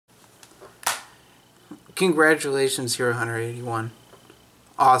Congratulations, Herohunter81.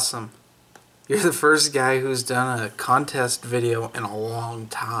 Awesome. You're the first guy who's done a contest video in a long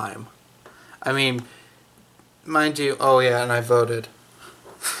time. I mean, mind you, oh yeah, and I voted.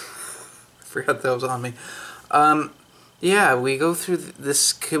 I forgot that was on me. Yeah, we go through,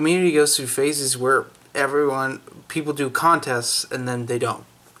 this community goes through phases where people do contests and then they don't.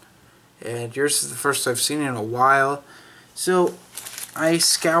 And yours is the first I've seen in a while. So, I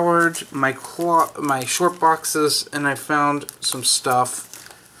scoured my short boxes and I found some stuff.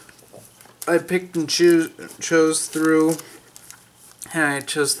 I picked and chose through, and I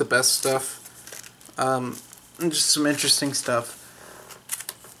chose the best stuff. And just some interesting stuff.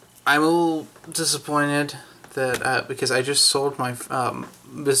 I'm a little disappointed that because I just sold my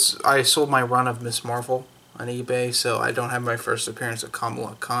I sold my run of Miss Marvel on eBay, so I don't have my first appearance of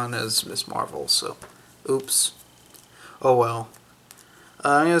Kamala Khan as Miss Marvel. So, oops. Oh well.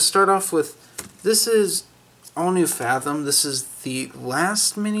 I'm gonna start off with, this is all new Fathom. This is the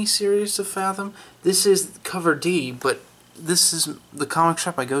last mini-series of Fathom. This is cover D, but this is the comic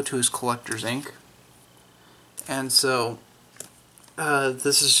shop I go to is Collectors Inc. And so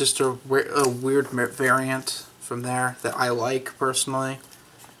this is just a weird variant from there that I like personally.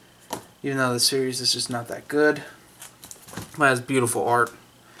 Even though the series is just not that good, but it has beautiful art.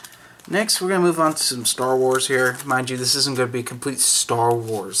 Next, we're going to move on to some Star Wars here. Mind you, this isn't going to be a complete Star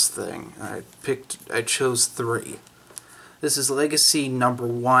Wars thing. I chose 3. This is Legacy number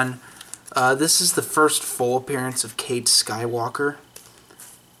 1. This is the first full appearance of Kate Skywalker.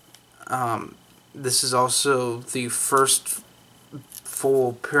 This is also the first full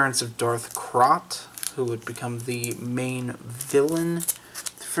appearance of Darth Krot, who would become the main villain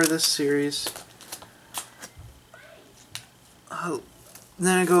for this series.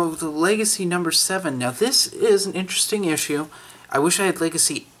 Then I go to Legacy number 7. Now this is an interesting issue. I wish I had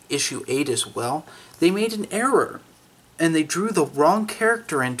Legacy issue 8 as well. They made an error, and they drew the wrong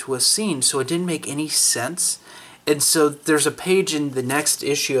character into a scene, so it didn't make any sense. And so there's a page in the next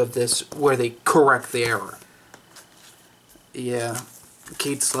issue of this where they correct the error. Yeah,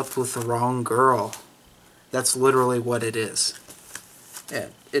 Kate slept with the wrong girl. That's literally what it is. Yeah,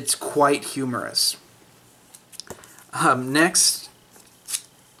 it's quite humorous. Next,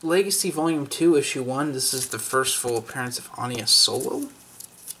 Legacy Volume 2, Issue 1. This is the first full appearance of Anya Solo.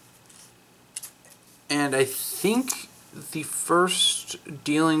 And I think the first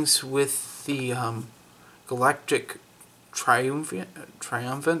dealings with the Galactic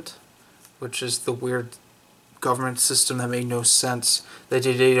Triumvirate, which is the weird government system that made no sense, that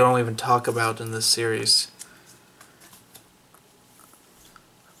they don't even talk about in this series.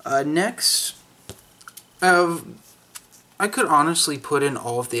 Next, I could honestly put in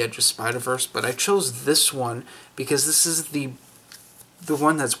all of the Edge of Spider-Verse, but I chose this one because this is the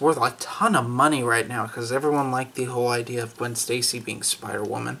one that's worth a ton of money right now, because everyone liked the whole idea of Gwen Stacy being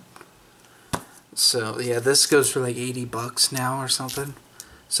Spider-Woman. So yeah, this goes for like $80 now or something.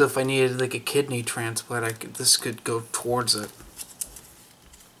 So if I needed like a kidney transplant, this could go towards it.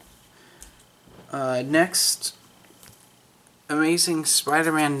 Next, Amazing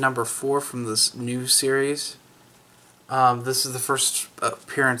Spider-Man number 4 from this new series. This is the first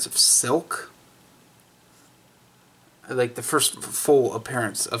appearance of Silk. Like the first full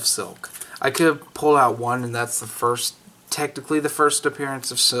appearance of Silk. I could have pulled out one, and that's the first, technically the first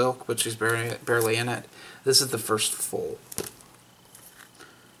appearance of Silk, but she's barely in it. This is the first full.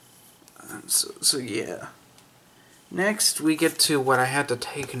 So yeah. Next, we get to what I had to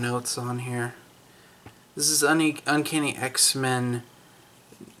take notes on here. This is Uncanny X-Men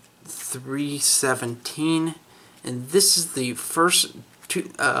 317. And this is the first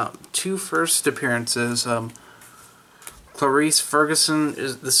two first appearances. Clarice Ferguson,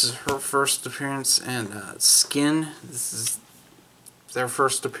 this is her first appearance, and Skin, this is their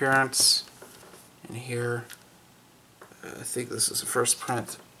first appearance. And here, I think this is the first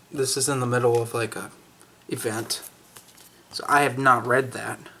print. This is in the middle of like a event, so I have not read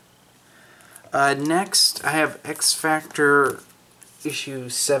that. Next, I have X Factor issue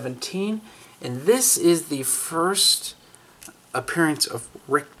 17. And this is the first appearance of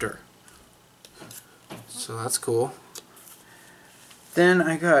Richter. So that's cool. Then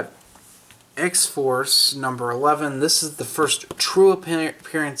I got X-Force number 11. This is the first true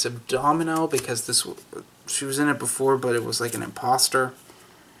appearance of Domino, because she was in it before, but it was like an imposter.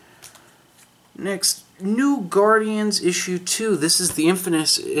 Next, New Guardians issue 2. This is the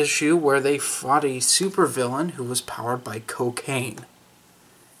infamous issue where they fought a supervillain who was powered by cocaine.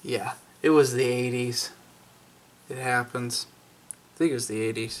 Yeah. It was the 80s. It happens. I think it was the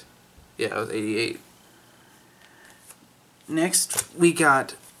 80s. Yeah, it was 88. Next, we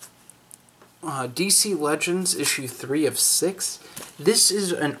got DC Legends issue 3 of 6. This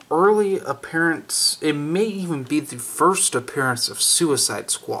is an early appearance. It may even be the first appearance of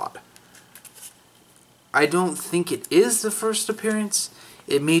Suicide Squad. I don't think it is the first appearance.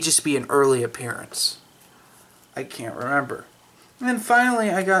 It may just be an early appearance. I can't remember. And then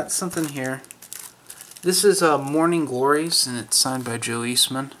finally, I got something here. This is Morning Glories, and it's signed by Joe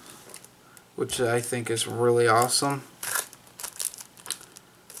Eastman, which I think is really awesome.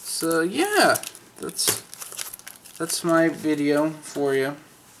 So yeah, that's my video for you.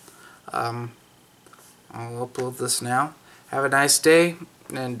 I'll upload this now. Have a nice day,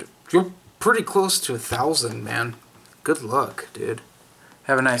 and you're pretty close to 1,000, man. Good luck, dude.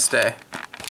 Have a nice day.